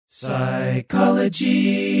Psychology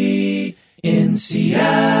in Seattle.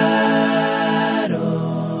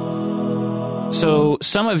 So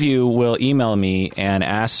some of you will email me and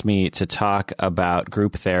ask me to talk about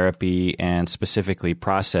group therapy and specifically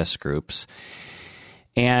process groups.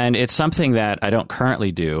 And it's something that I don't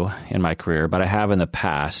currently do in my career, but I have in the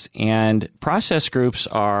past. And process groups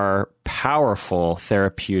are powerful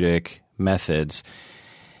therapeutic methods.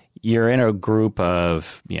 You're in a group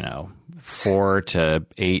of, 4 to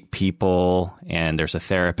 8 people, and there's a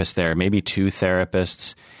therapist there, maybe 2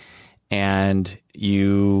 therapists, and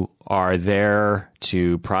you are there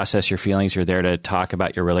to process your feelings. You're there to talk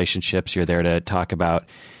about your relationships. You're there to talk about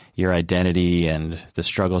your identity and the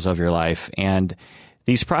struggles of your life. And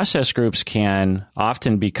these process groups can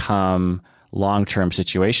often become long-term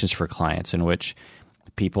situations for clients in which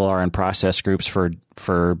people are in process groups for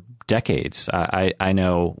decades. I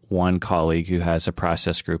know one colleague who has a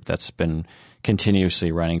process group that's been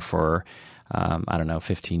continuously running for,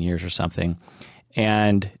 15 years or something.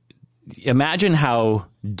 And imagine how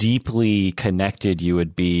deeply connected you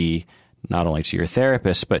would be not only to your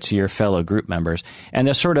therapist, but to your fellow group members. And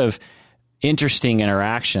the sort of interesting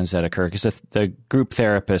interactions that occur, because the group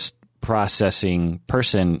therapist processing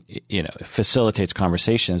person, facilitates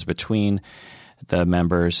conversations between the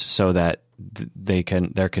members so that there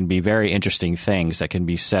can be very interesting things that can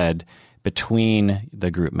be said between the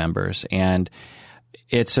group members. And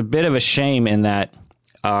it's a bit of a shame in that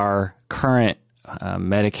our current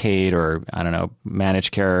Medicaid or,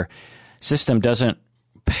 managed care system doesn't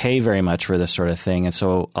pay very much for this sort of thing. And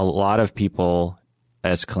so a lot of people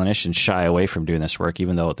as clinicians shy away from doing this work,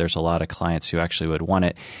 even though there's a lot of clients who actually would want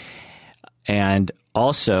it. And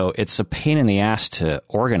also, it's a pain in the ass to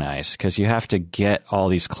organize because you have to get all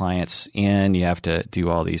these clients in, you have to do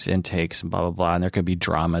all these intakes and blah, blah, blah, and there could be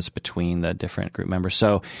dramas between the different group members.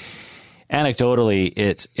 So anecdotally,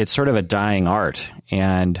 it's sort of a dying art,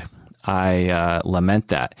 and I lament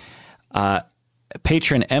that.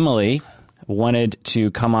 Patron Emily wanted to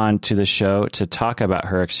come on to the show to talk about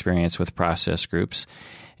her experience with process groups.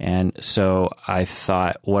 And so I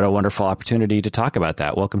thought, what a wonderful opportunity to talk about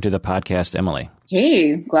that. Welcome to the podcast, Emily.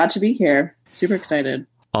 Hey, glad to be here. Super excited.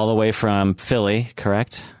 All the way from Philly,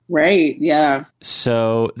 correct? Right, yeah.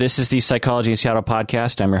 So this is the Psychology in Seattle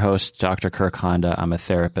podcast. I'm your host, Dr. Kirk Honda. I'm a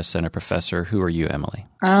therapist and a professor. Who are you, Emily?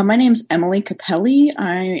 My name's Emily Capelli.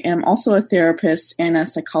 I am also a therapist and a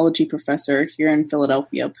psychology professor here in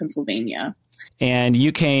Philadelphia, Pennsylvania. And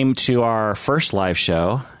you came to our first live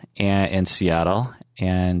show in Seattle,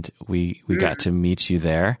 and we got to meet you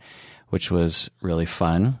there, which was really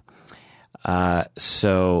fun. And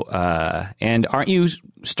aren't you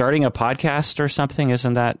starting a podcast or something?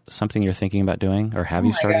 Isn't that something you're thinking about doing, or have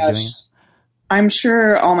you started doing it? I'm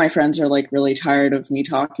sure all my friends are really tired of me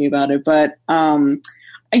talking about it, but I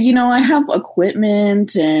have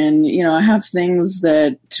equipment and, I have things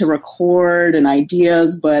to record and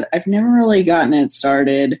ideas, but I've never really gotten it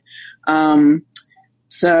started.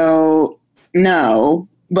 So no,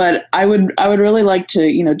 but I would really like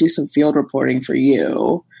to, do some field reporting for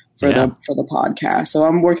you for the podcast. So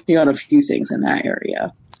I'm working on a few things in that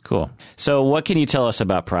area. Cool. So what can you tell us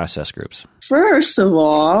about process groups? First of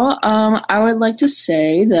all, I would like to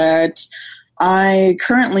say that I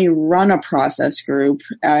currently run a process group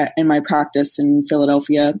in my practice in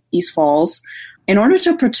Philadelphia, East Falls. In order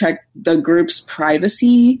to protect the group's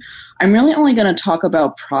privacy, I'm really only going to talk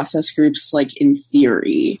about process groups in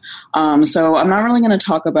theory. So I'm not really going to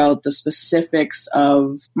talk about the specifics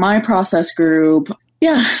of my process group.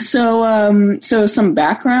 Yeah, so some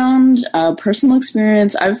background, personal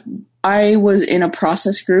experience. I was in a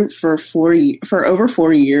process group for over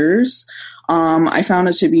 4 years. I found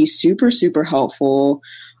it to be super, super helpful.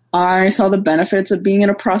 I saw the benefits of being in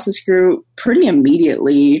a process group pretty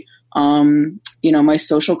immediately. My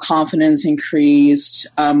social confidence increased,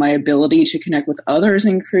 my ability to connect with others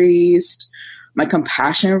increased, my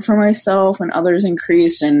compassion for myself and others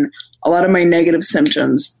increased, and a lot of my negative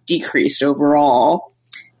symptoms decreased overall.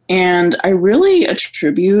 And I really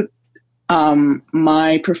attribute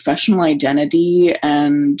my professional identity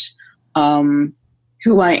and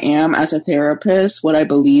who I am as a therapist, what I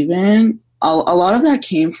believe in, a lot of that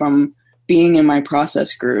came from being in my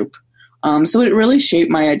process group. So it really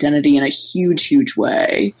shaped my identity in a huge, huge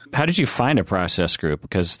way. How did you find a process group?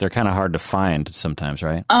 Because they're kind of hard to find sometimes,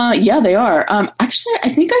 right? Yeah, they are. Actually, I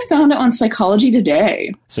think I found it on Psychology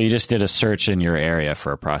Today. So you just did a search in your area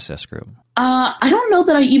for a process group? I don't know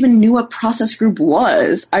that I even knew what process group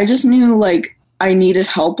was. I just knew I needed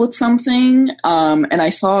help with something. And I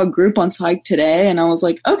saw a group on Psych Today and I was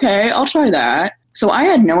like, okay, I'll try that. So I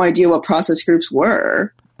had no idea what process groups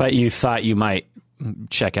were. But you thought you might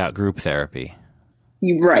check out group therapy.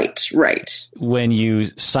 Right. When you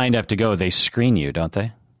signed up to go, they screen you, don't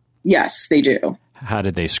they? Yes, they do. How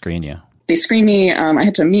did they screen you? They screened me. I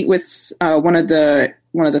had to meet with one of the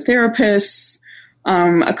therapists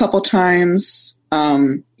a couple times.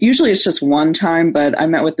 Usually it's just one time, but I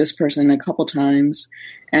met with this person a couple times,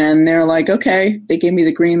 and they're like, okay, they gave me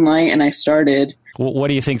the green light, and I started. What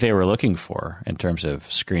do you think they were looking for in terms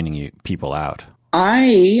of screening people out?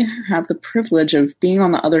 I have the privilege of being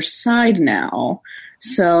on the other side now.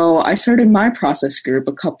 So I started my process group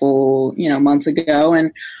a couple, months ago.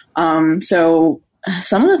 And so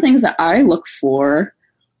some of the things that I look for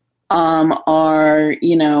are,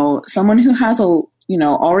 someone who has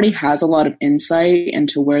already has a lot of insight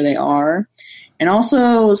into where they are. And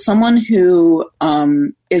also someone who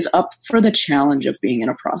is up for the challenge of being in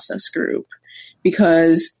a process group,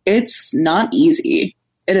 because it's not easy.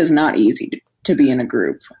 It is not easy to be in a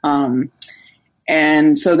group.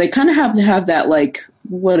 And so they kind of have to have that,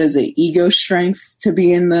 ego strength to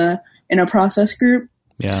be in a process group.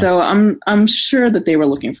 Yeah. So I'm sure that they were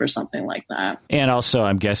looking for something like that. And also,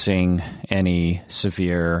 I'm guessing any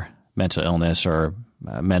severe mental illness or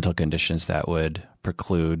mental conditions that would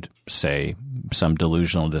preclude, say, some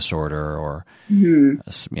delusional disorder or,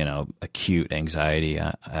 acute anxiety.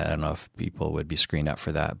 I don't know if people would be screened out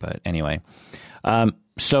for that. But anyway,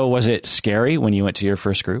 so was it scary when you went to your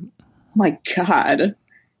first group? Oh my God.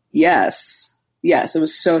 Yes. Yes, it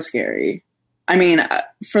was so scary. I mean,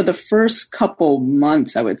 for the first couple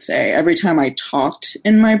months, I would say, every time I talked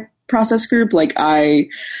in my process group, I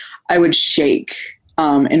would shake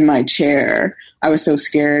in my chair. I was so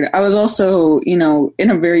scared. I was also, in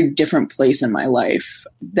a very different place in my life.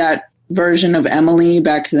 That version of Emily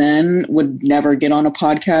back then would never get on a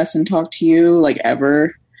podcast and talk to you,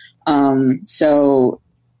 ever. So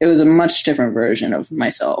it was a much different version of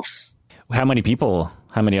myself. How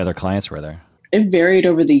many other clients were there? It varied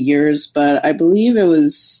over the years, but I believe it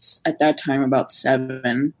was at that time about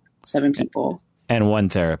seven people. And one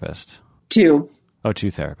therapist? Two. Oh,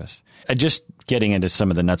 two therapists. Just getting into some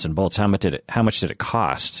of the nuts and bolts, how much did it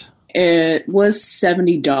cost? It was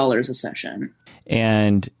 $70 a session.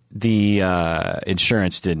 And the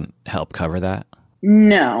insurance didn't help cover that?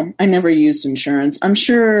 No, I never used insurance. I'm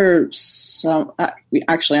sure I'm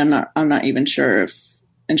not even sure if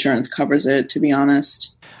insurance covers it, to be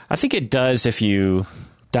honest. I think it does if you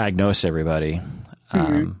diagnose everybody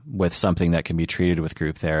with something that can be treated with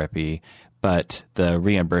group therapy, but the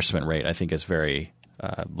reimbursement rate, I think, is very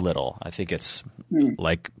little. I think it's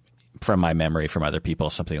from my memory from other people,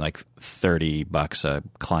 something like $30 a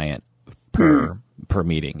client per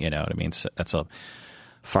meeting. You know what I mean? So that's a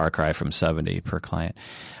far cry from 70 per client.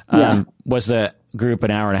 Was the group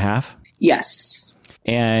an hour and a half? Yes.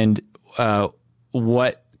 And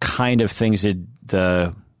what kind of things did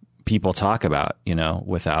the people talk about,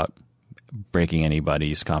 without breaking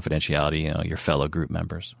anybody's confidentiality, your fellow group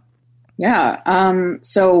members? Yeah.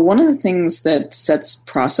 So one of the things that sets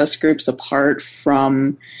process groups apart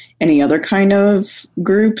from any other kind of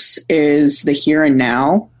groups is the here and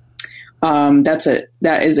now.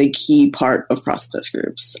 That is a key part of process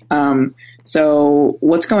groups. So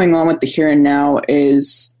what's going on with the here and now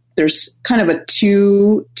is there's kind of a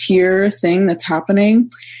 2-tier thing that's happening,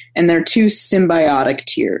 and there are 2 symbiotic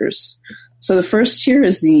tiers. So the first tier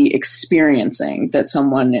is the experiencing that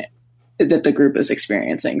the group is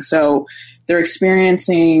experiencing. So they're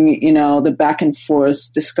experiencing, the back and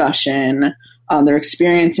forth discussion. They're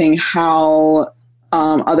experiencing how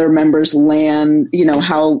other members land,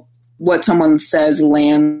 what someone says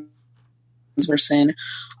lands person.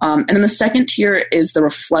 And then the second tier is the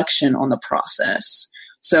reflection on the process.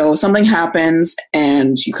 So something happens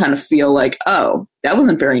and you kind of feel like, oh, that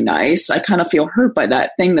wasn't very nice. I kind of feel hurt by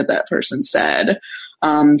that thing that person said.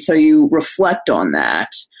 So you reflect on that.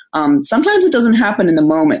 Sometimes it doesn't happen in the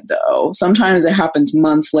moment, though. Sometimes it happens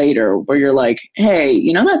months later where you're like, hey,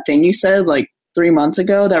 that thing you said 3 months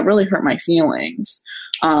ago, that really hurt my feelings.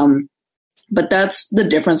 But that's the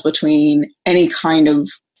difference between any kind of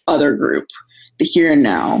other group, the here and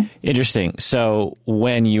now. Interesting. So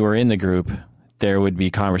when you were in the group, there would be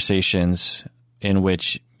conversations in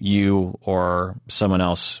which you or someone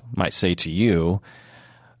else might say to you,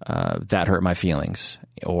 that hurt my feelings,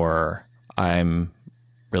 or I'm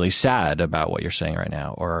really sad about what you're saying right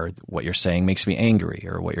now, or what you're saying makes me angry,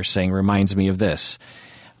 or what you're saying reminds me of this,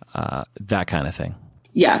 that kind of thing.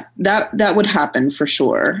 Yeah, that would happen for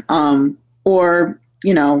sure. Or,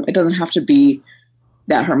 it doesn't have to be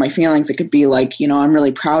that hurt my feelings. It could be I'm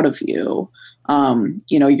really proud of you. I'm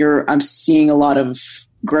seeing a lot of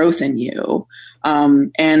growth in you.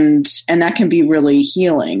 And that can be really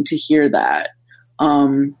healing to hear that.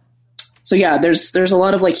 So yeah, there's a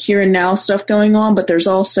lot of like here and now stuff going on, but there's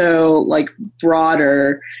also like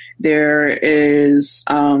broader. There is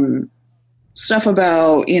stuff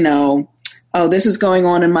about, oh, this is going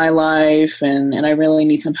on in my life and I really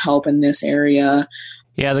need some help in this area.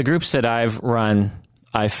 Yeah, the groups that I've run,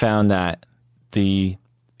 I found that the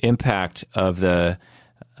impact of the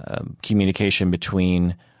communication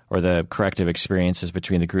between, or the corrective experiences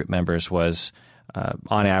between the group members was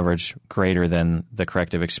on average greater than the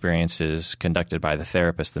corrective experiences conducted by the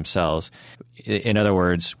therapists themselves. In other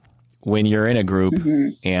words, when you're in a group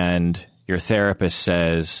and your therapist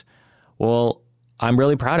says, well, I'm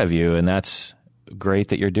really proud of you and that's great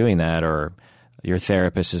that you're doing that, or your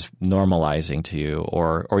therapist is normalizing to you,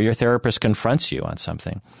 or your therapist confronts you on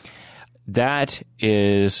something, that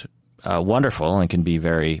is wonderful and can be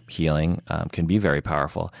very healing, can be very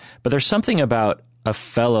powerful. But there's something about a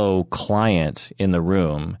fellow client in the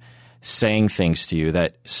room saying things to you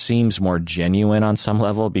that seems more genuine on some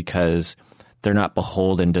level, because they're not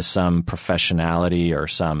beholden to some professionality or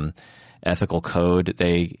some ethical code.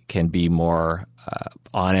 They can be more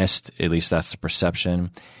honest, at least that's the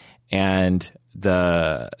perception. And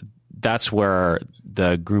that's where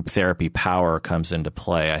the group therapy power comes into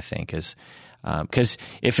play, I think, is because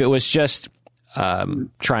if it was just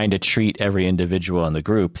trying to treat every individual in the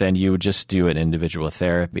group, then you would just do an individual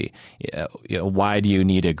therapy. Why do you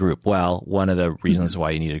need a group? Well, one of the reasons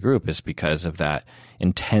why you need a group is because of that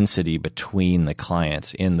intensity between the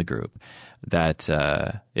clients in the group that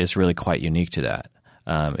is really quite unique to that.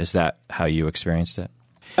 Is that how you experienced it?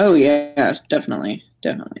 Oh, yeah, definitely.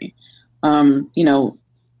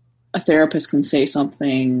 A therapist can say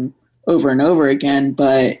something over and over again,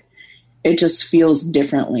 but it just feels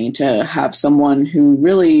differently to have someone who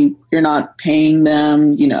really, you're not paying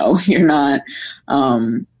them, you're not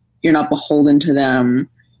beholden to them.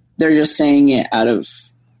 They're just saying it out of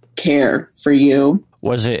care for you.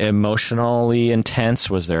 Was it emotionally intense?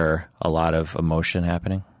 Was there a lot of emotion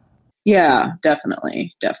happening? Yeah,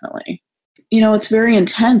 definitely. It's very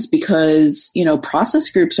intense because, process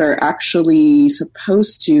groups are actually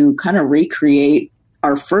supposed to kind of recreate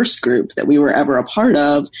our first group that we were ever a part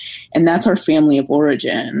of, and that's our family of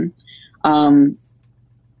origin. And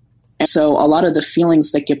so a lot of the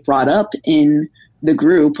feelings that get brought up in the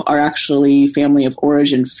group are actually family of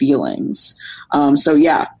origin feelings. So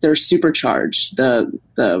yeah, they're supercharged, the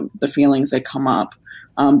feelings that come up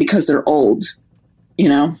because they're old,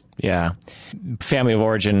 Yeah. Family of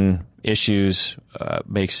origin issues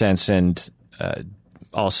make sense, and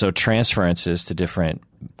also transferences to different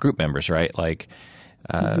group members, right? Like,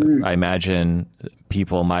 I imagine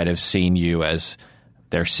people might have seen you as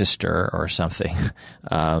their sister or something,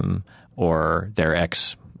 or their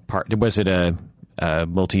ex-partner. Was it a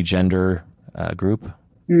multi-gender group?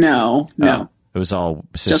 No. It was all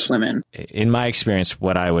just women. In my experience,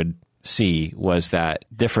 what I would see was that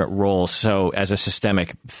different roles. So as a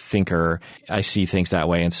systemic thinker, I see things that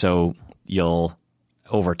way. And so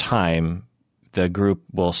over time, the group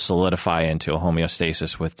will solidify into a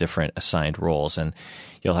homeostasis with different assigned roles. And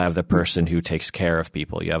you'll have the person who takes care of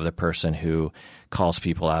people. You have the person who calls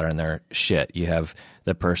people out on their shit. You have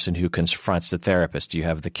the person who confronts the therapist. You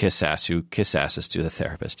have the kiss ass who kiss asses to the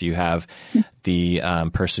therapist. You have the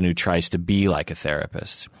person who tries to be like a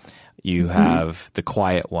therapist. You have the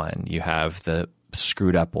quiet one. You have the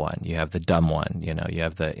screwed up one. You have the dumb one. You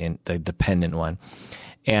have the dependent one.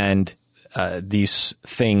 And these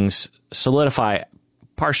things solidify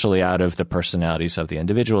partially out of the personalities of the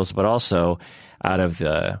individuals, but also out of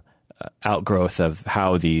the outgrowth of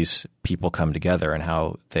how these people come together and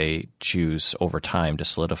how they choose over time to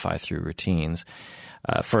solidify through routines.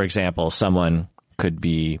 For example, someone could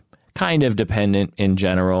be kind of dependent in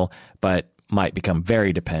general, but might become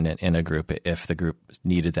very dependent in a group if the group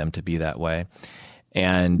needed them to be that way.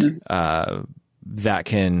 And that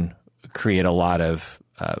can create a lot of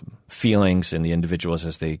feelings in the individuals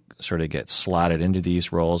as they sort of get slotted into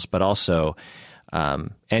these roles, but also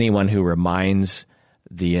anyone who reminds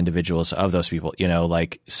the individuals of those people,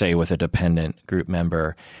 like say with a dependent group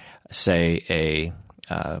member, say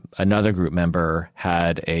another group member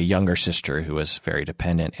had a younger sister who was very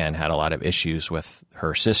dependent and had a lot of issues with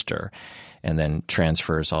her sister, and then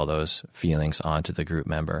transfers all those feelings onto the group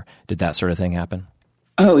member. Did that sort of thing happen?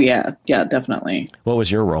 Oh, yeah. Yeah, definitely. What was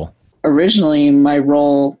your role? Originally, my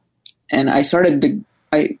role, and I started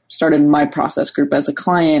my process group as a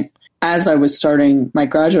client as I was starting my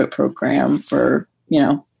graduate program for,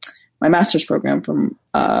 my master's program from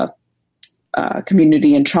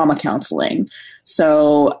community and trauma counseling.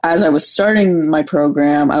 So as I was starting my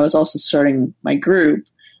program, I was also starting my group.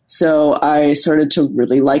 So I started to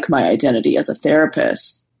really like my identity as a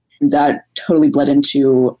therapist. That totally bled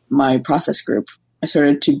into my process group. I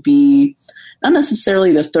started to be not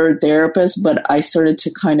necessarily the third therapist, but I started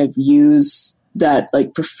to kind of use that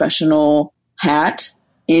like professional hat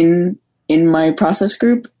in my process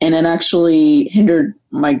group. And it actually hindered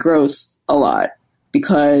my growth a lot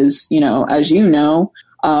because, as you know,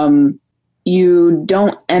 you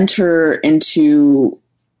don't enter into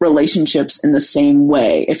relationships in the same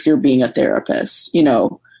way if you're being a therapist.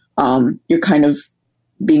 You're kind of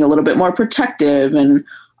being a little bit more protective and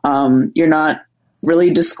you're not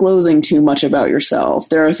really disclosing too much about yourself.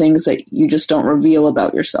 There are things that you just don't reveal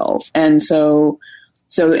about yourself. And so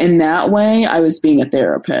in that way, I was being a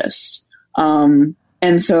therapist. And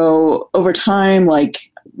so over time, like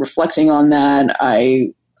reflecting on that,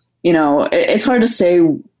 it's hard to say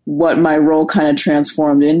what my role kind of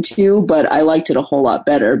transformed into, but I liked it a whole lot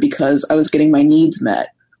better because I was getting my needs met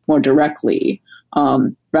more directly,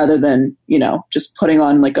 rather than, just putting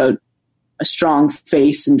on like a strong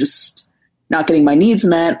face and just not getting my needs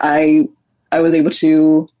met. I was able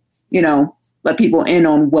to, let people in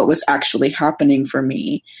on what was actually happening for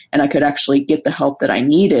me, and I could actually get the help that I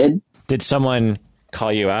needed. Did someone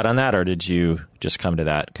call you out on that, or did you just come to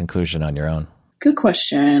that conclusion on your own? Good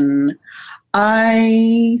question.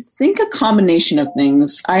 I think a combination of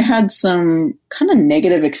things. I had some kind of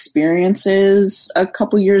negative experiences a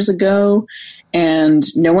couple years ago, and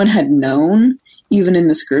no one had known. Even in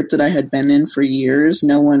this group that I had been in for years,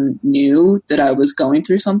 no one knew that I was going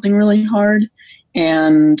through something really hard.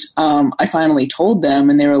 And I finally told them,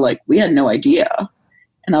 and they were like, we had no idea.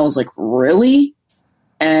 And I was like, really?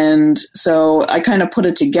 And so I kind of put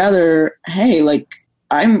it together. Hey, like,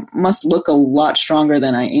 I must look a lot stronger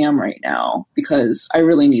than I am right now because I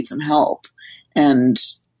really need some help. And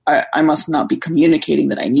I must not be communicating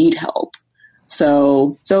that I need help.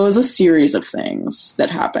 So it was a series of things that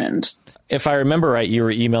happened. If I remember right, you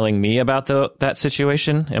were emailing me about that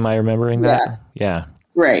situation. Am I remembering that? Yeah.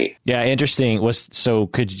 Right. Yeah, interesting. So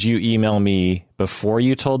could you email me before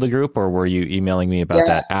you told the group, or were you emailing me about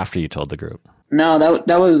that after you told the group? No,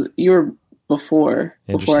 that was, you were before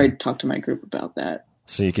I talked to my group about that.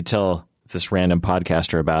 So you could tell this random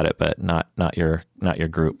podcaster about it, but not your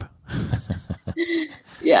group.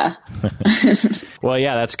 Yeah. Well,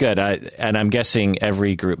 yeah, that's good. And I'm guessing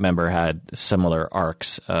every group member had similar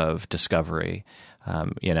arcs of discovery.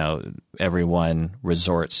 Everyone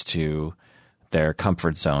resorts to their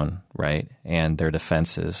comfort zone, right, and their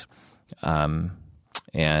defenses.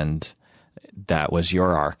 And that was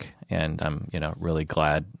your arc. And I'm, really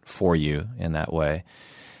glad for you in that way.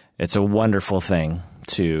 It's a wonderful thing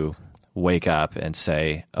to wake up and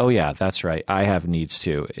say, oh, yeah, that's right. I have needs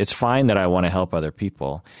too. It's fine that I want to help other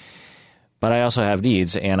people, but I also have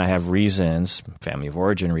needs, and I have reasons, family of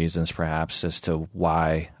origin reasons perhaps, as to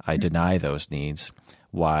why I deny those needs,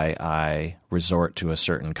 why I resort to a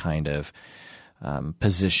certain kind of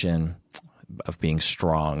position of being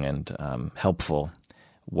strong and helpful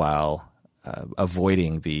while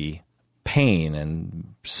avoiding the pain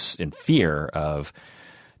and fear of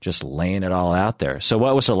just laying it all out there. So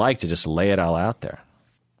what was it like to just lay it all out there?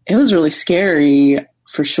 It was really scary,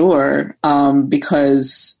 for sure,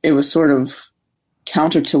 because it was sort of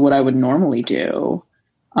counter to what I would normally do.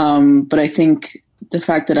 But I think the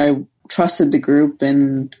fact that I trusted the group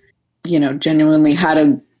and, genuinely had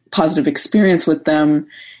a positive experience with them,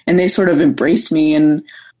 and they sort of embraced me. And,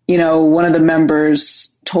 one of the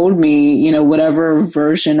members told me, whatever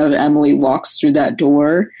version of Emily walks through that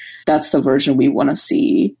door, that's the version we want to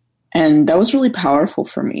see. And that was really powerful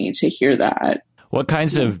for me to hear that. What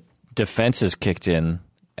kinds of defenses kicked in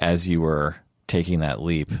as you were taking that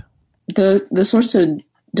leap? The sorts of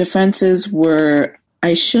defenses were,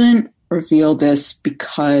 I shouldn't reveal this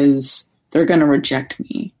because they're going to reject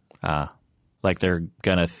me. Like they're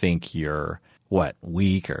going to think you're,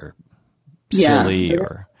 weak or silly?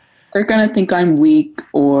 They're going to think I'm weak,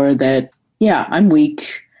 or that, I'm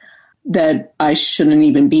weak, that I shouldn't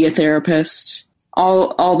even be a therapist.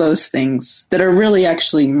 All those things that are really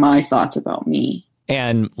actually my thoughts about me.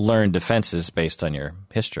 And learn defenses based on your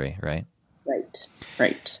history, right?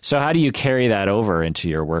 Right. So how do you carry that over into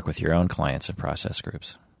your work with your own clients and process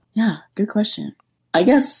groups? Yeah, good question. I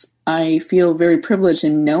guess I feel very privileged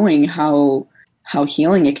in knowing how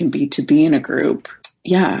healing it can be to be in a group.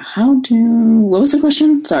 Yeah, what was the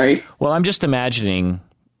question? Sorry. Well, I'm just imagining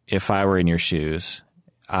if I were in your shoes,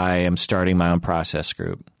 I am starting my own process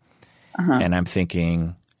group. And I'm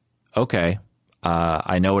thinking, okay,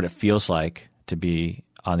 I know what it feels like to be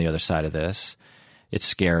on the other side of this. It's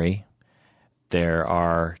scary. There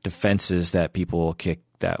are defenses that people will kick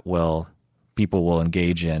that will people will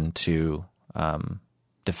engage in to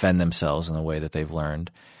defend themselves in the way that they've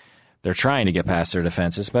learned. They're trying to get past their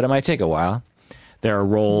defenses, but it might take a while. There are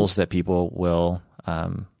roles that people will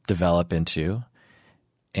develop into.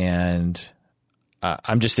 And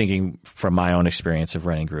I'm just thinking from my own experience of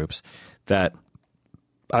running groups that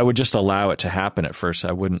I would just allow it to happen at first.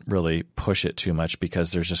 I wouldn't really push it too much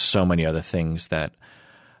because there's just so many other things that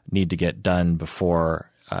need to get done before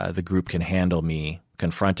the group can handle me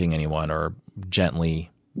confronting anyone or gently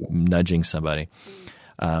nudging somebody,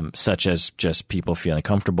 such as just people feeling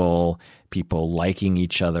comfortable, people liking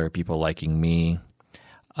each other, people liking me.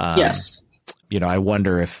 Yes. I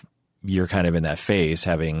wonder if you're kind of in that phase,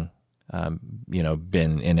 having,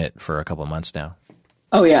 been in it for a couple of months now.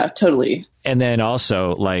 Oh, yeah, totally. And then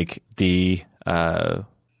also like the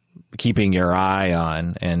keeping your eye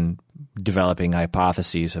on and developing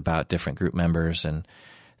hypotheses about different group members and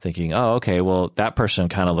thinking, oh, okay, well, that person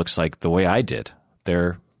kind of looks like the way I did.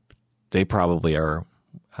 They probably are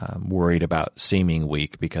worried about seeming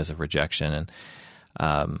weak because of rejection. And,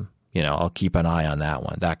 I'll keep an eye on that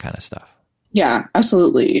one, that kind of stuff. Yeah,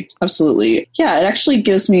 absolutely. Absolutely. Yeah, it actually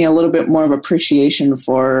gives me a little bit more of appreciation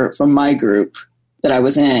for my group that I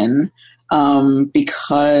was in,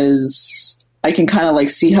 because I can kind of like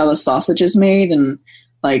see how the sausage is made and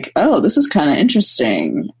like, oh, this is kind of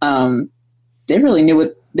interesting. They really knew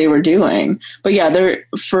what they were doing. But yeah,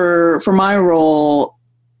 for my role,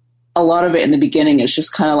 a lot of it in the beginning is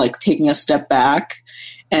just kind of like taking a step back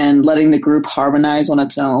and letting the group harmonize on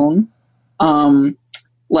its own. I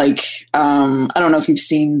don't know if you've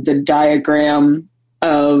seen the diagram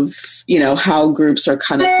of, how groups are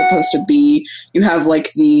kind of supposed to be. You have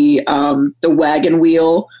like the wagon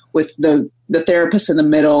wheel with the therapist in the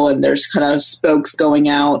middle, and there's kind of spokes going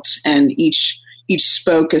out, and each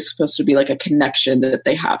spoke is supposed to be like a connection that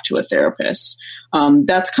they have to a therapist.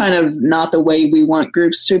 That's kind of not the way we want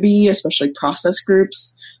groups to be, especially process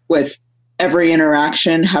groups, with every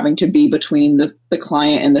interaction having to be between the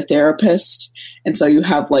client and the therapist. And so you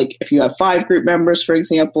have like, if you have 5 group members, for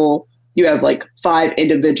example, you have like 5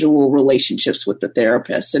 individual relationships with the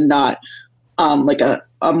therapist, and not like a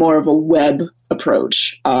more of a web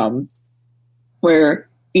approach, where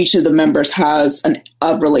each of the members has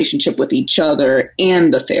a relationship with each other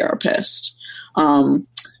and the therapist.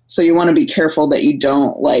 So you want to be careful that you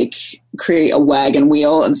don't like create a wagon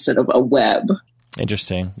wheel instead of a web.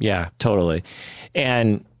 Interesting. Yeah, totally.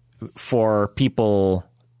 And for people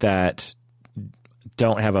that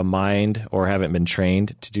don't have a mind or haven't been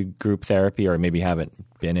trained to do group therapy, or maybe haven't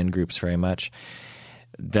been in groups very much,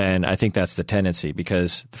 then I think that's the tendency,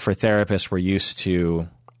 because for therapists, we're used to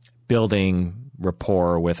building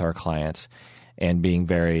rapport with our clients and being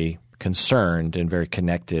very concerned and very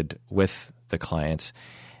connected with the clients.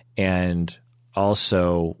 And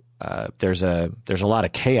also, there's a lot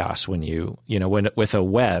of chaos when with a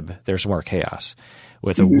web, there's more chaos.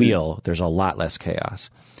 With a wheel, there's a lot less chaos.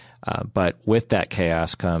 But with that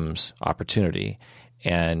chaos comes opportunity,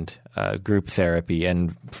 and group therapy,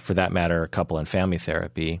 and for that matter, couple and family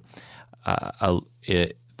therapy.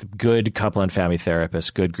 Good couple and family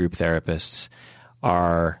therapists, good group therapists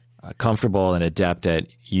are comfortable and adept at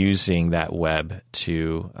using that web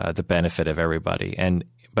to the benefit of everybody.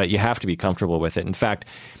 But you have to be comfortable with it. In fact,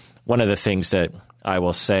 one of the things that I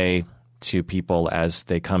will say to people as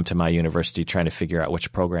they come to my university trying to figure out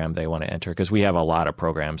which program they want to enter, because we have a lot of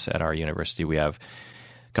programs at our university. We have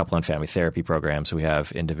couple and family therapy programs. We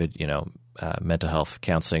have mental health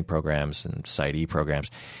counseling programs and PsyD programs.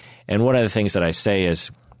 And one of the things that I say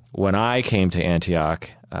is, when I came to Antioch,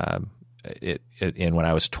 when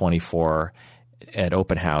I was 24 at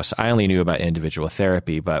Open House, I only knew about individual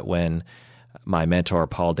therapy. But when my mentor,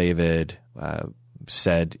 Paul David,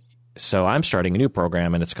 said, so I'm starting a new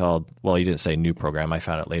program, and it's called, well, he didn't say new program. I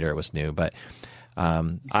found out later it was new. But I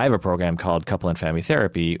have a program called Couple and Family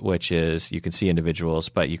Therapy, which is you can see individuals,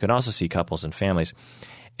 but you can also see couples and families.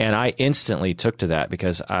 And I instantly took to that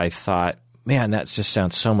because I thought, man, that just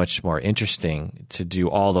sounds so much more interesting to do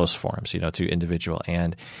all those forms, to individual.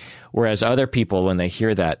 And whereas other people, when they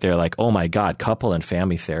hear that, they're like, oh my God, couple and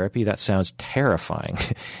family therapy? That sounds terrifying.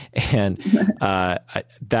 And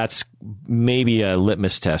that's maybe a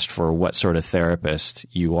litmus test for what sort of therapist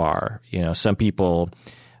you are. Some people,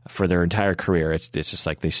 for their entire career, it's just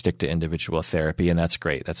like they stick to individual therapy, and that's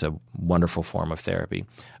great. That's a wonderful form of therapy.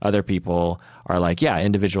 Other people are like, yeah,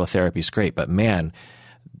 individual therapy is great, but man,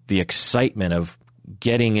 the excitement of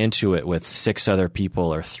getting into it with 6 other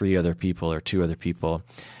people or 3 other people or 2 other people,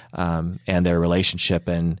 and their relationship,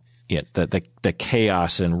 and the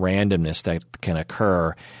chaos and randomness that can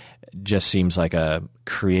occur just seems like a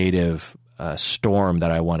creative storm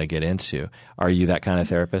that I want to get into. Are you that kind of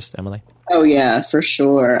therapist, Emily? Oh yeah, for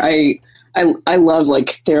sure. I love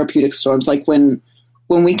like therapeutic storms. Like when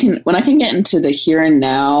I can get into the here and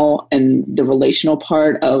now and the relational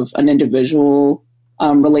part of an individual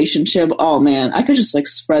relationship. Oh man, I could just like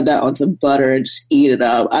spread that on some butter and just eat it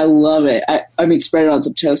up. I love it. I mean, spread it on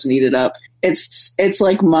some toast and eat it up. It's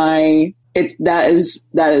like that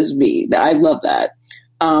is me. I love that.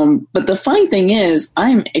 But the funny thing is,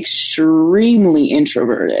 I'm extremely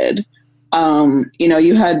introverted.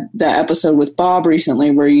 You had that episode with Bob recently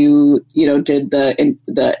where you did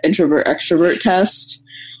the introvert extrovert test.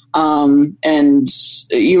 And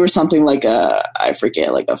you were something like I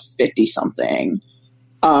forget, like a 50 something.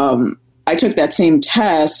 I took that same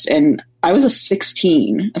test and I was a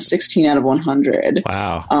 16 out of 100.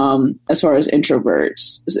 Wow. As far as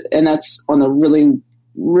introverts, and that's on the really,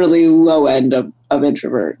 really low end of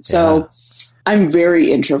introvert. So I'm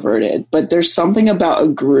very introverted, but there's something about a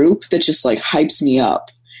group that just like hypes me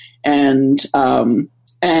up. And I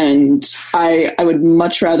would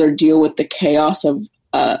much rather deal with the chaos of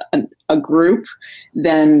a group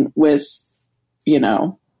than with,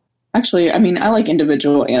 actually, I mean, I like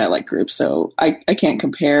individual and I like groups, so I can't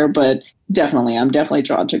compare, but I'm definitely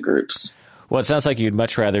drawn to groups. Well, it sounds like you'd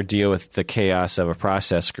much rather deal with the chaos of a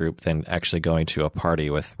process group than actually going to a party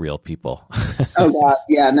with real people. Oh God.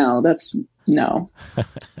 Yeah, no.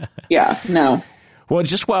 Yeah, no. Well,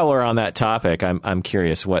 just while we're on that topic, I'm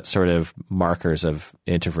curious what sort of markers of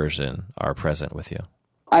introversion are present with you.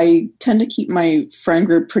 I tend to keep my friend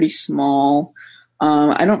group pretty small.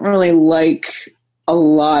 I don't really like a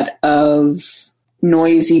lot of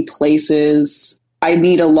noisy places. I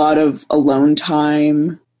need a lot of alone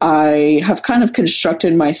time. I have kind of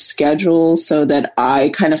constructed my schedule so that I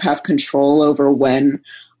kind of have control over when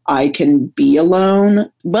I can be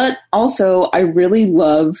alone. But also, I really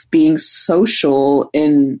love being social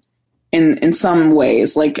in some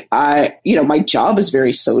ways. Like my job is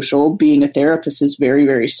very social. Being a therapist is very,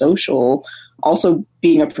 very social. Also,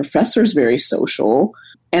 being a professor is very social.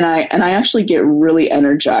 And I actually get really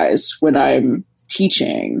energized when I'm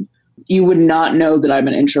teaching. You would not know that I'm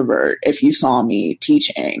an introvert if you saw me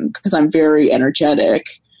teaching because I'm very energetic.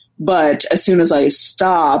 But as soon as I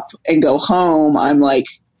stop and go home, I'm like,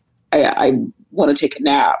 I want to take a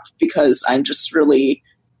nap because I'm just really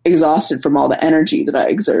exhausted from all the energy that I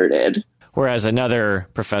exerted. Whereas another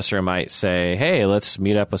professor might say, hey, let's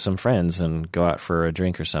meet up with some friends and go out for a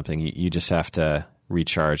drink or something. You just have to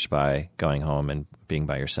recharge by going home and being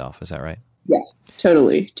by yourself. Is that right? Yeah,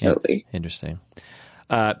 totally. Yeah, interesting.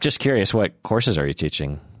 Just curious, what courses are you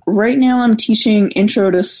teaching? Right now I'm teaching Intro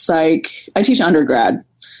to Psych. I teach undergrad.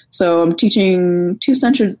 So I'm teaching 2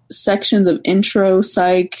 sections of Intro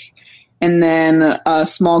Psych and then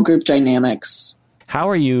small group dynamics. How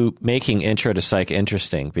are you making Intro to Psych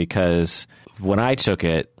interesting? Because when I took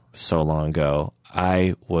it so long ago,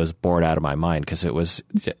 I was bored out of my mind because it was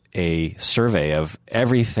a survey of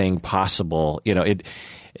everything possible.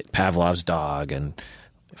 Pavlov's dog and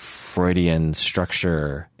Freudian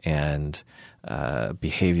structure and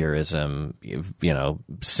behaviorism,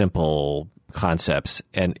 simple concepts.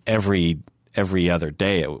 And every other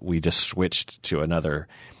day we just switched to another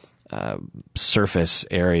surface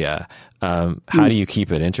area. How do you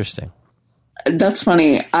keep it interesting? That's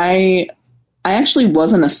funny. I actually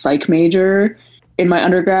wasn't a psych major in my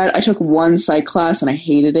undergrad. I took one psych class and I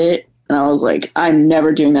hated it. And I was like, I'm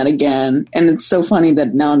never doing that again. And it's so funny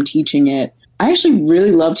that now I'm teaching it. I actually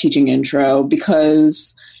really love teaching intro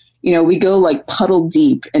because, we go like puddle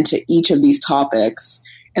deep into each of these topics.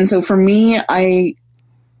 And so for me, I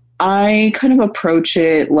kind of approach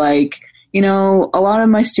it like, a lot of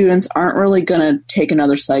my students aren't really going to take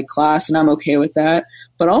another psych class, and I'm okay with that.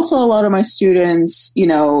 But also a lot of my students,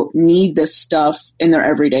 need this stuff in their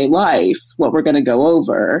everyday life, what we're going to go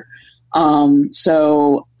over.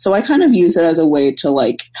 So I kind of use it as a way to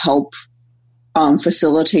like help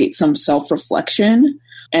facilitate some self-reflection.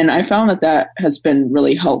 And I found that has been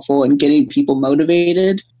really helpful in getting people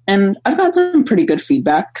motivated. And I've got some pretty good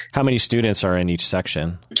feedback. How many students are in each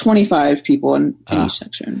section? 25 people in each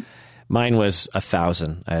section. Mine was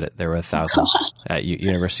 1,000. There were 1,000 at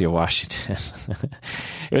University of Washington.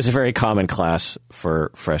 It was a very common class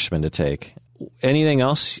for freshmen to take. Anything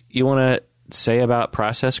else you want to say about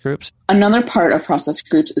process groups? Another part of process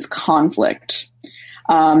groups is conflict.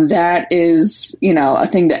 That is, a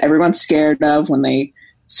thing that everyone's scared of when they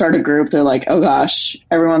start a group. They're like, oh gosh,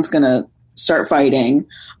 everyone's going to start fighting.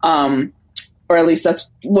 Or at least that's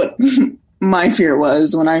what my fear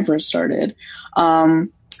was when I first started.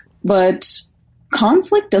 But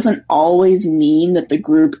conflict doesn't always mean that the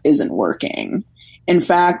group isn't working. In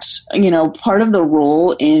fact, part of the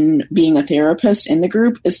role in being a therapist in the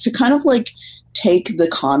group is to kind of like take the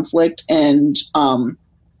conflict and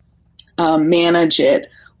manage it,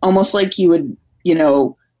 almost like you would,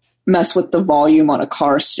 mess with the volume on a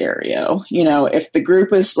car stereo. If the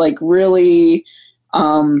group is like really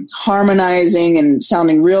harmonizing and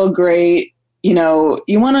sounding real great, you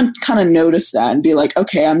want to kind of notice that and be like,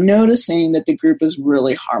 okay, I'm noticing that the group is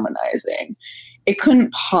really harmonizing. It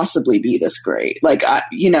couldn't possibly be this great. Like, let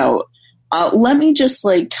me just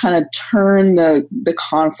like kind of turn the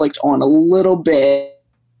conflict on a little bit,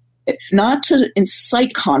 not to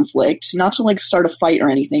incite conflict, not to like start a fight or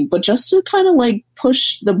anything, but just to kind of like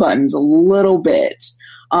push the buttons a little bit.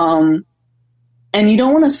 And you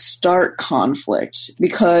don't want to start conflict,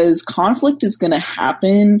 because conflict is going to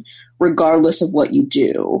happen regardless of what you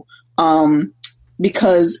do.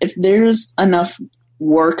 Because if there's enough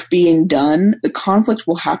work being done, the conflict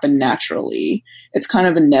will happen naturally. It's kind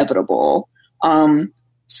of inevitable.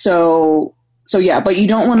 So yeah, but you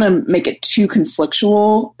don't want to make it too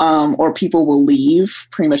conflictual, or people will leave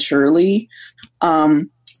prematurely.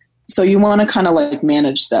 So you want to kind of like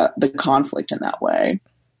manage the conflict in that way.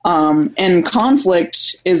 And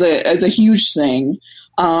conflict is a huge thing.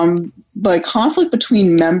 But conflict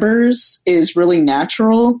between members is really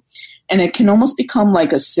natural, and it can almost become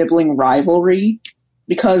like a sibling rivalry,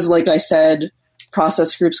 because like I said,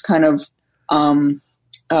 process groups kind of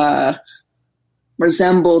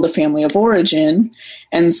resemble the family of origin.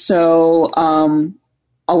 And so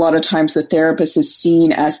a lot of times the therapist is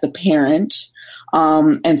seen as the parent.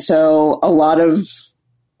 And so a lot of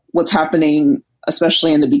what's happening,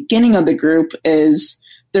 especially in the beginning of the group, is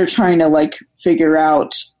they're trying to like figure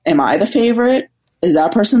out, am I the favorite? Is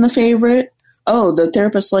that person the favorite? Oh, the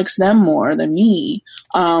therapist likes them more than me.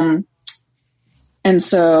 And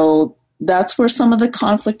so that's where some of the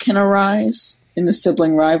conflict can arise in the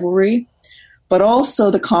sibling rivalry. But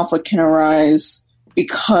also the conflict can arise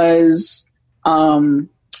because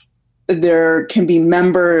there can be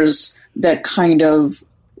members that kind of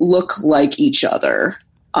look like each other.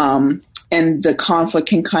 And the conflict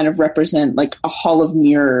can kind of represent like a hall of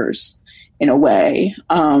mirrors in a way.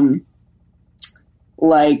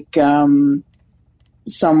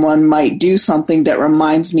 Someone might do something that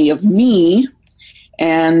reminds me of me,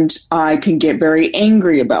 and I can get very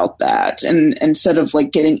angry about that. And instead of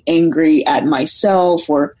like getting angry at myself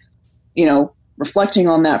or, reflecting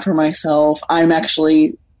on that for myself, I'm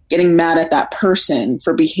actually getting mad at that person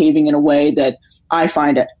for behaving in a way that I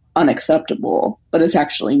find it unacceptable, but it's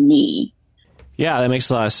actually me. Yeah, that makes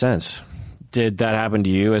a lot of sense. Did that happen to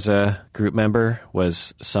you as a group member?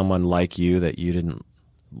 Was someone like you that you didn't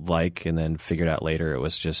like and then figured out later it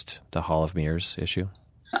was just the Hall of Mirrors issue?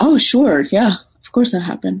 Oh, sure. Yeah. Of course that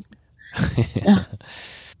happened. Yeah.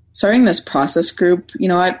 Starting this process group,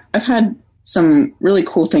 I've had some really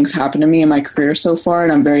cool things happen to me in my career so far,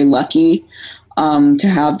 and I'm very lucky to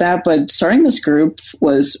have that. But starting this group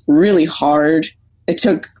was really hard. It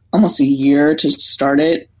took almost a year to start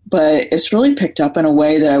it, but it's really picked up in a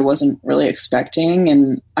way that I wasn't really expecting,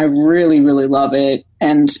 and I really, really love it.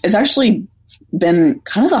 And it's actually been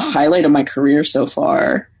kind of the highlight of my career so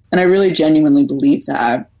far, and I really genuinely believe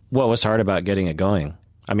that. What was hard about getting it going?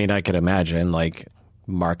 I mean, I could imagine like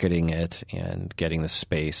marketing it and getting the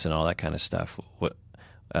space and all that kind of stuff. What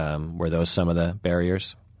were those some of the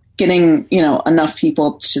barriers? Getting, enough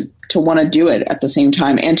people to want to do it at the same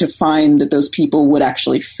time, and to find that those people would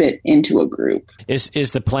actually fit into a group.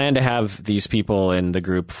 Is the plan to have these people in the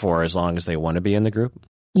group for as long as they want to be in the group?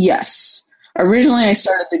 Yes. Originally, I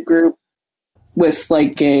started the group with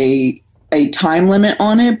like a time limit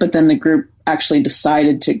on it, but then the group actually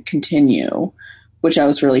decided to continue, which I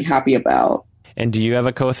was really happy about. And do you have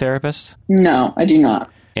a co-therapist? No, I do not.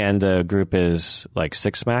 And the group is like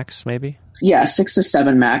 6 max, maybe? Yeah, 6 to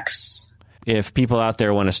 7 max. If people out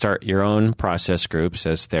there want to start your own process groups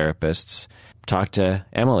as therapists, talk to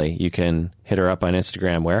Emily. You can hit her up on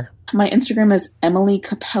Instagram. Where? My Instagram is Emily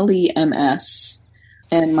Capelli MS.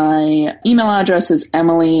 And my email address is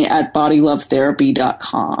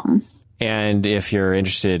emily@bodylovetherapy.com. And if you're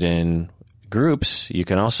interested in groups, you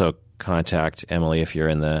can also contact Emily if you're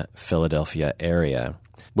in the Philadelphia area.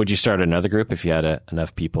 Would you start another group if you had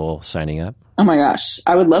enough people signing up? Oh my gosh,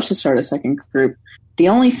 I would love to start a second group. The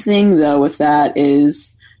only thing, though, with that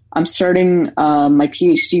is I'm starting my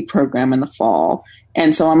PhD program in the fall.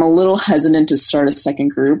 And so I'm a little hesitant to start a second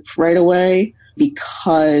group right away,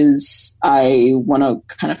 because I want to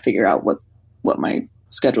kind of figure out what my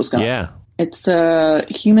schedule's going to be. Yeah. It's a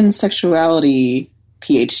human sexuality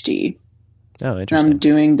PhD. Oh, interesting. And I'm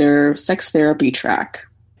doing their sex therapy track.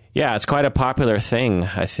 Yeah, it's quite a popular thing,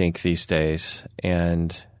 I think, these days.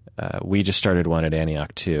 And we just started one at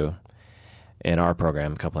Antioch, too, in our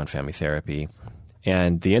program, Couple and Family Therapy.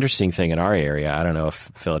 And the interesting thing in our area, I don't know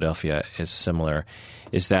if Philadelphia is similar,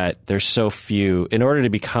 is that there's so few. In order to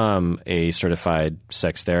become a certified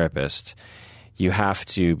sex therapist, you have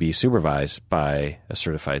to be supervised by a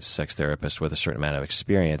certified sex therapist with a certain amount of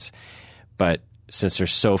experience. But since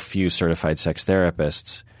there's so few certified sex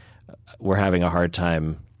therapists, we're having a hard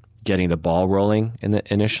time getting the ball rolling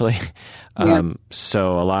initially.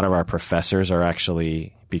 So a lot of our professors are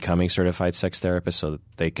actually becoming certified sex therapists so that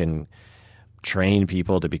they can train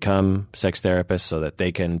people to become sex therapists so that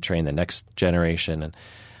they can train the next generation and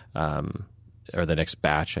or the next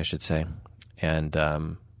batch, I should say. And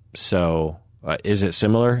is it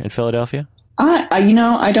similar in Philadelphia?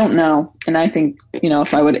 I don't know. And I think,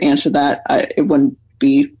 if I would answer that, it wouldn't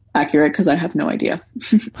be accurate because I have no idea.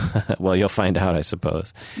 Well, you'll find out, I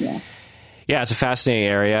suppose. Yeah. Yeah, it's a fascinating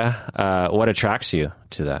area. What attracts you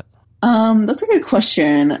to that? That's a good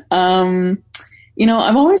question. I've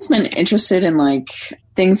always been interested in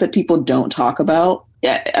things that people don't talk about.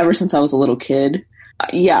 Yeah, ever since I was a little kid.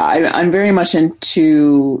 I'm very much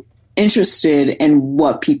interested in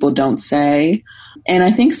what people don't say. And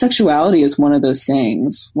I think sexuality is one of those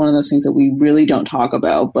things that we really don't talk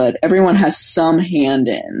about, but everyone has some hand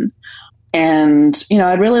in. And,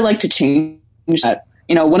 I'd really like to change that.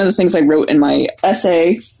 One of the things I wrote in my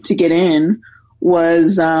essay to get in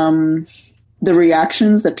was the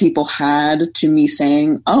reactions that people had to me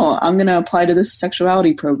saying, oh, I'm going to apply to this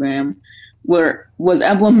sexuality program, was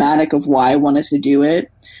emblematic of why I wanted to do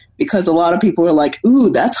it. Because a lot of people were like,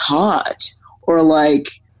 ooh, that's hot. Or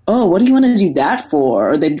like, oh, what do you want to do that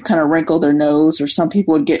for? Or they'd kind of wrinkle their nose, or some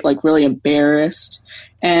people would get really embarrassed.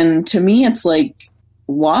 And to me, it's like,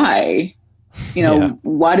 why?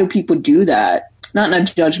 Why do people do that? Not in a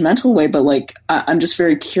judgmental way, but I'm just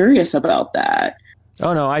very curious about that.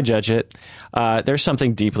 Oh, no, I judge it. There's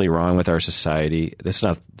something deeply wrong with our society. There's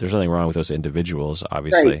nothing wrong with those individuals,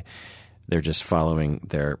 obviously. Right. They're just following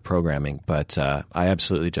their programming. But I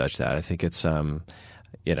absolutely judge that. I think it's,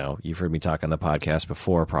 you've heard me talk on the podcast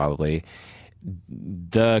before, probably.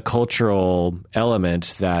 The cultural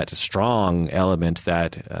element, that strong element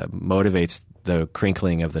that motivates the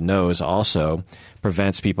crinkling of the nose, also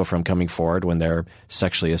prevents people from coming forward when they're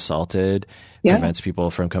sexually assaulted, prevents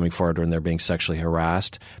people from coming forward when they're being sexually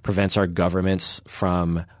harassed, prevents our governments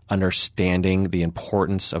from understanding the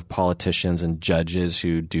importance of politicians and judges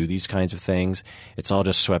who do these kinds of things. It's all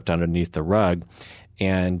just swept underneath the rug,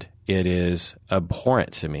 and it is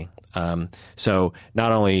abhorrent to me. So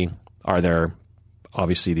not only are there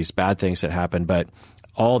obviously these bad things that happen, but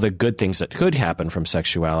all the good things that could happen from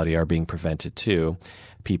sexuality are being prevented too.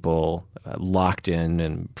 People locked in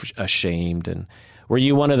and ashamed. And were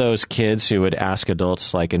you one of those kids who would ask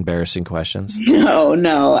adults embarrassing questions? No.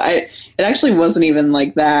 It actually wasn't even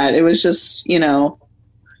like that. It was just,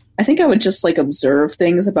 I think I would just observe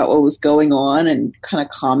things about what was going on and kind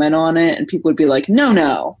of comment on it. And people would be like,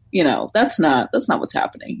 no, that's not what's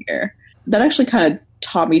happening here. That actually kind of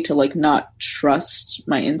taught me to not trust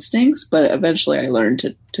my instincts, but eventually I learned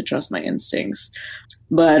to trust my instincts.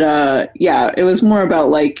 But it was more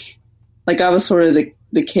about I was sort of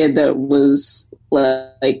the kid that was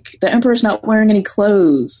the emperor's not wearing any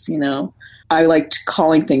clothes, I liked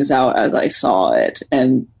calling things out as I saw it,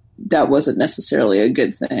 and that wasn't necessarily a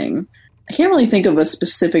good thing. I can't really think of a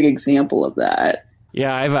specific example of that.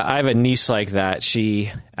 Yeah, I have a niece like that.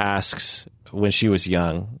 She asks, when she was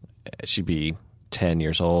young, she'd be 10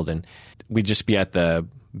 years old, and we'd just be at the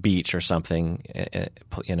beach or something,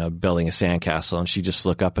 building a sandcastle, and she'd just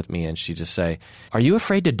look up at me and she'd just say, "Are you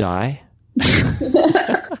afraid to die?"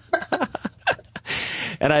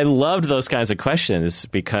 And I loved those kinds of questions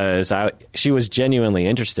because she was genuinely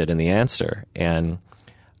interested in the answer, and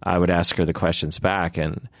I would ask her the questions back,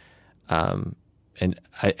 and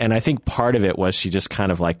I think part of it was she just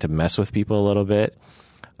kind of liked to mess with people a little bit,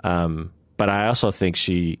 but I also think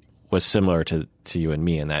she was similar to you and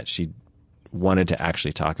me in that she wanted to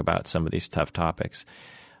actually talk about some of these tough topics.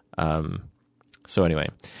 So anyway,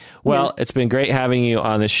 It's been great having you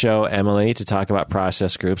on the show, Emily, to talk about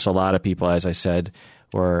process groups. A lot of people, as I said,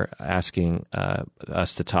 were asking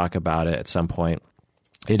us to talk about it at some point.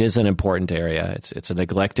 It is an important area. It's a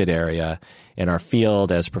neglected area in our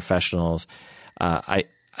field as professionals.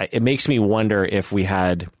 It makes me wonder if we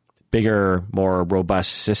had bigger, more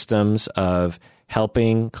robust systems of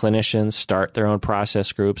helping clinicians start their own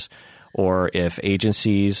process groups, or if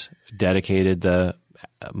agencies dedicated the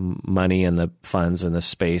money and the funds and the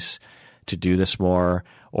space to do this more,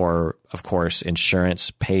 or, of course,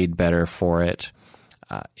 insurance paid better for it.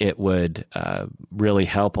 it would really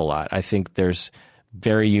help a lot. I think there's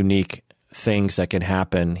very unique things that can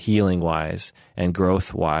happen healing-wise and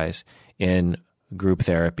growth-wise in group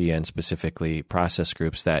therapy and specifically process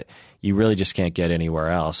groups that you really just can't get anywhere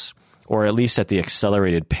else, or at least at the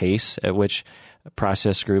accelerated pace at which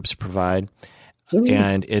process groups provide. Mm-hmm.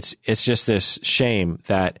 And it's just this shame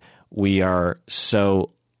that we are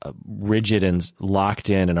so rigid and locked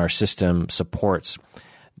in, and our system supports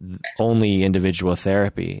only individual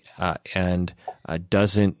therapy and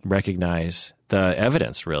doesn't recognize the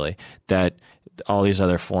evidence, really, that all these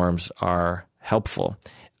other forms are helpful.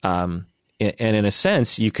 And in a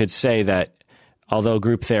sense, you could say that although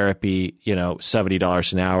group therapy,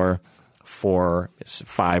 $70 an hour for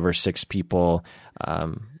 5 or 6 people,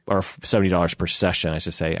 or $70 per session, I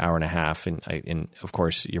should say, hour and a half. And of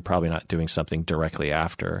course, you're probably not doing something directly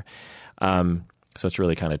after. So it's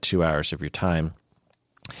really kind of 2 hours of your time.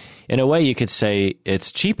 In a way, you could say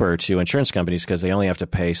it's cheaper to insurance companies because they only have to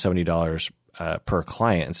pay $70 per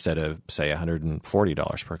client instead of, say,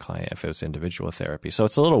 $140 per client if it was individual therapy. So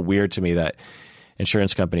it's a little weird to me that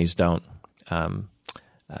insurance companies don't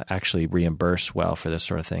actually reimburse well for this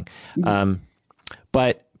sort of thing. Mm-hmm.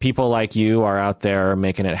 But people like you are out there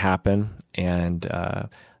making it happen, and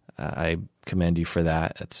I commend you for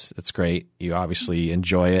that. It's great. You obviously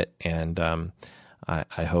enjoy it, and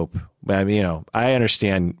I hope. I mean, I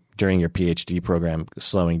understand during your PhD program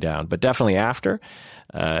slowing down, but definitely after,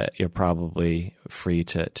 you're probably free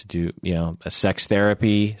to do, a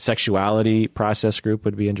sexuality process group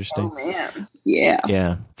would be interesting. Oh man, yeah.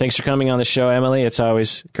 Yeah. Thanks for coming on the show, Emily. It's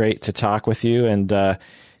always great to talk with you and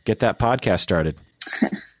get that podcast started.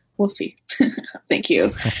 We'll see. Thank you.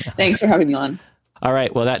 Thanks for having me on. All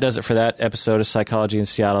right. Well, that does it for that episode of Psychology in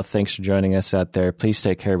Seattle. Thanks for joining us out there. Please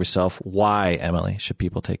take care of yourself. Why, Emily, should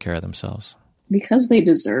people take care of themselves? Because they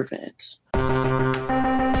deserve it.